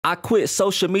I quit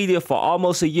social media for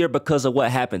almost a year because of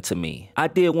what happened to me. I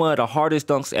did one of the hardest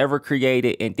dunks ever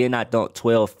created, and then I dunked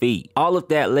 12 feet. All of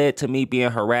that led to me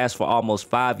being harassed for almost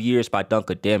 5 years by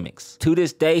Dunkademics. To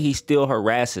this day, he still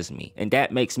harasses me, and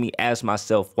that makes me ask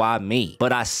myself, why me?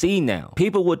 But I see now,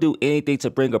 people will do anything to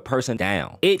bring a person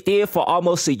down. It did for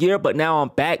almost a year, but now I'm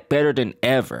back better than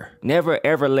ever. Never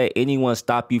ever let anyone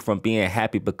stop you from being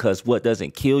happy, because what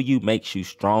doesn't kill you makes you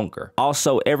stronger.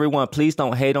 Also, everyone, please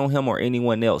don't hate on him or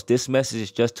anyone else. This message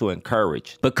is just to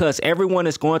encourage, because everyone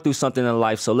is going through something in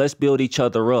life, so let's build each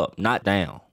other up, not down.